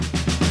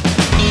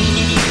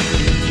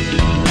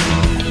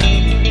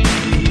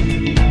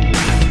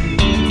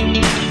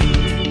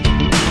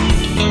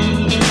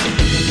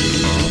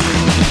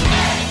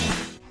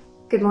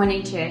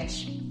morning,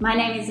 church. My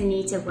name is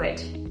Anita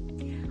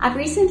Wood. I've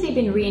recently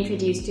been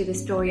reintroduced to the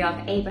story of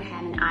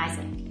Abraham and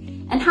Isaac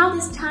and how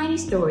this tiny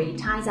story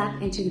ties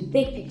up into the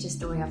big picture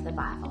story of the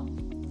Bible.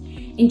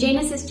 In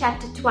Genesis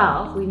chapter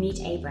 12, we meet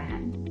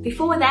Abraham.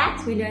 Before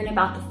that, we learn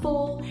about the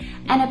fall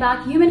and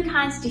about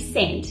humankind's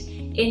descent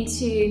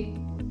into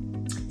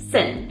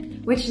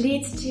sin, which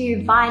leads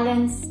to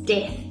violence,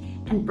 death,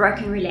 and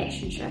broken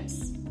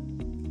relationships.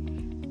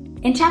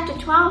 In chapter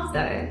 12,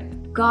 though,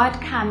 God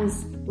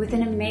comes with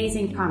an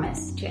amazing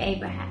promise to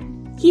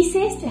Abraham. He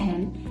says to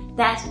him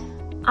that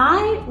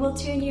I will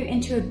turn you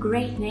into a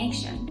great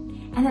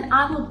nation and that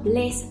I will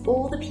bless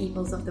all the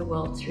peoples of the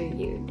world through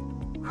you.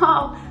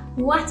 Wow,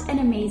 what an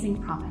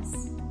amazing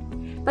promise.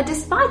 But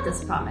despite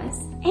this promise,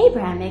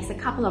 Abraham makes a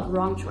couple of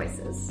wrong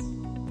choices.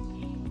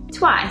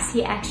 Twice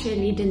he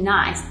actually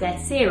denies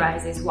that Sarah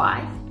is his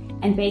wife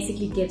and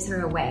basically gives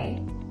her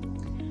away.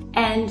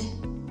 And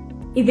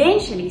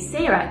eventually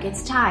Sarah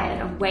gets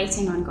tired of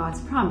waiting on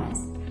God's promise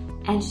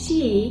and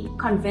she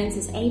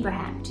convinces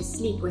Abraham to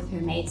sleep with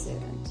her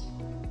maidservant.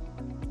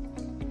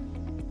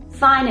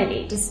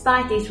 Finally,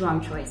 despite these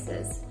wrong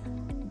choices,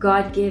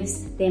 God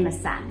gives them a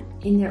son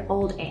in their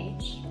old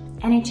age.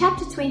 And in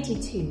chapter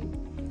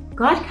 22,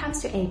 God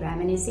comes to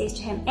Abraham and he says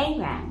to him,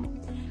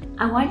 Abraham,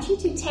 I want you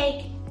to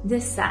take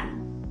this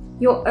son,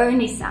 your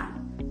only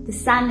son, the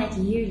son that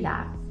you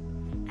love,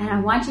 and I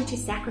want you to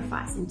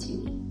sacrifice him to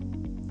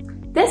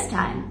me. This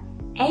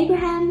time,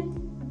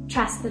 Abraham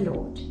trusts the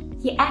Lord.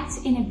 He acts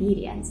in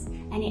obedience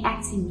and he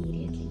acts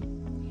immediately.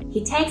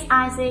 He takes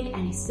Isaac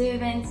and his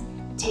servants,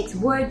 takes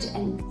wood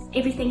and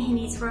everything he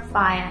needs for a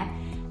fire,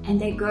 and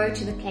they go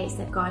to the place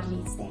that God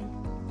leads them.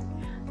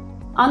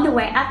 On the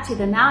way up to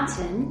the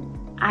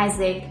mountain,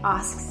 Isaac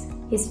asks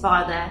his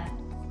father,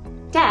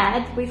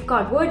 Dad, we've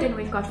got wood and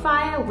we've got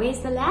fire,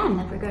 where's the lamb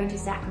that we're going to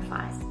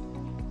sacrifice?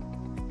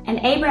 And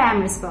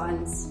Abraham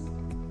responds,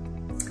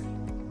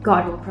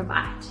 God will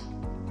provide.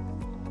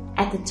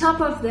 At the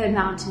top of the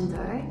mountain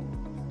though,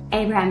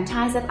 Abraham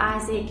ties up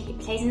Isaac, he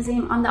places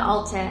him on the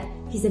altar,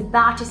 he's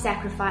about to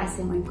sacrifice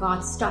him when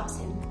God stops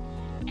him.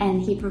 And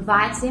he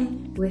provides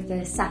him with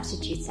a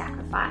substitute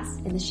sacrifice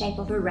in the shape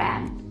of a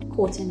ram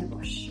caught in a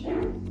bush.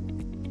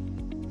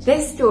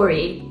 This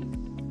story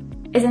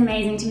is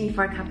amazing to me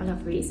for a couple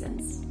of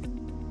reasons.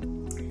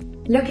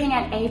 Looking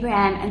at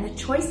Abraham and the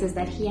choices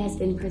that he has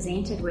been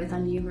presented with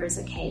on numerous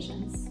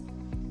occasions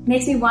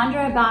makes me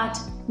wonder about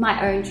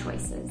my own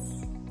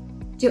choices.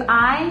 Do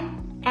I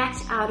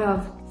act out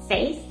of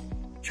faith,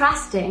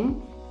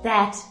 trusting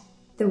that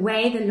the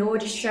way the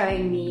Lord is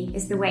showing me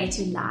is the way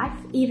to life,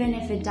 even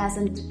if it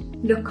doesn't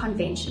look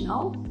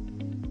conventional?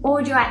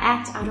 Or do I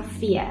act out of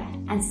fear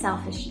and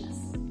selfishness,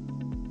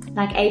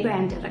 like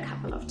Abraham did a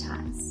couple of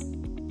times?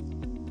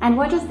 And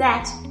what does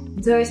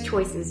those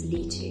choices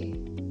lead to?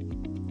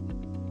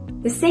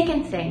 The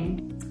second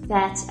thing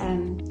that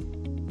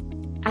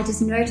I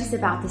just noticed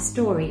about the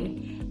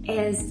story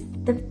is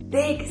the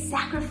big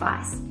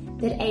sacrifice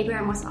that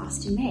Abraham was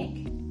asked to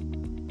make.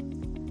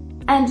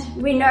 And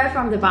we know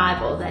from the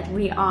Bible that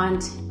we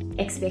aren't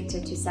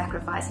expected to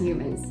sacrifice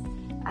humans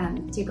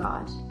to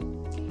God.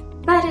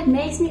 But it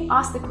makes me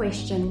ask the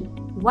question,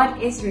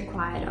 what is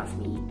required of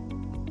me?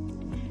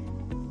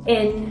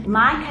 In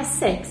Micah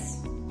 6,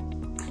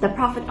 the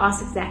prophet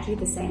asks exactly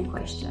the same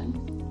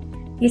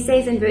question. He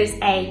says in verse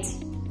 8,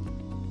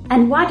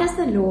 and what does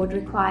the Lord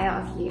require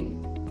of you?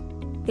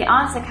 The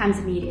answer comes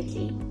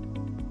immediately.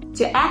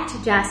 To act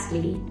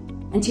justly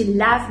and to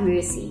love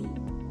mercy,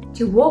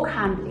 to walk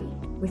humbly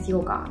with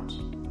your God.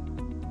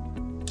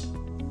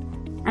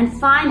 And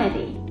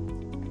finally,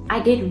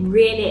 I get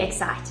really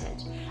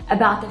excited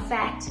about the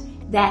fact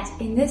that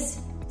in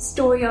this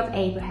story of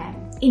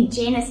Abraham, in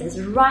Genesis,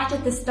 right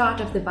at the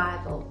start of the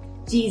Bible,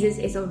 Jesus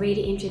is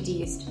already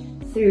introduced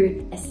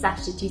through a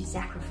substitute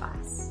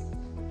sacrifice.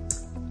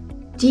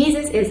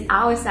 Jesus is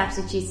our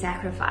substitute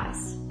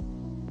sacrifice.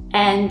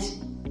 And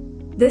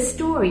this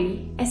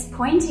story is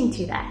pointing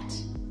to that.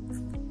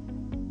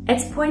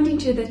 It's pointing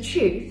to the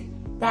truth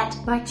that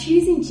by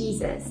choosing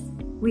Jesus,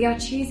 we are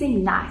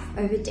choosing life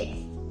over death.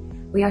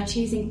 We are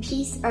choosing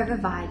peace over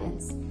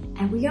violence.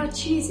 And we are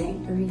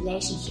choosing a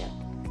relationship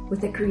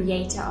with the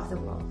Creator of the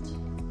world.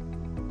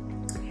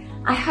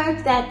 I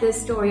hope that the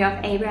story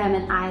of Abraham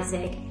and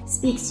Isaac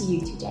speaks to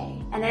you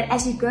today, and that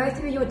as you go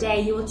through your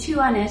day, you will chew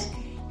on it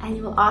and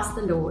you will ask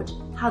the Lord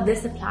how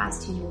this applies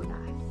to your life.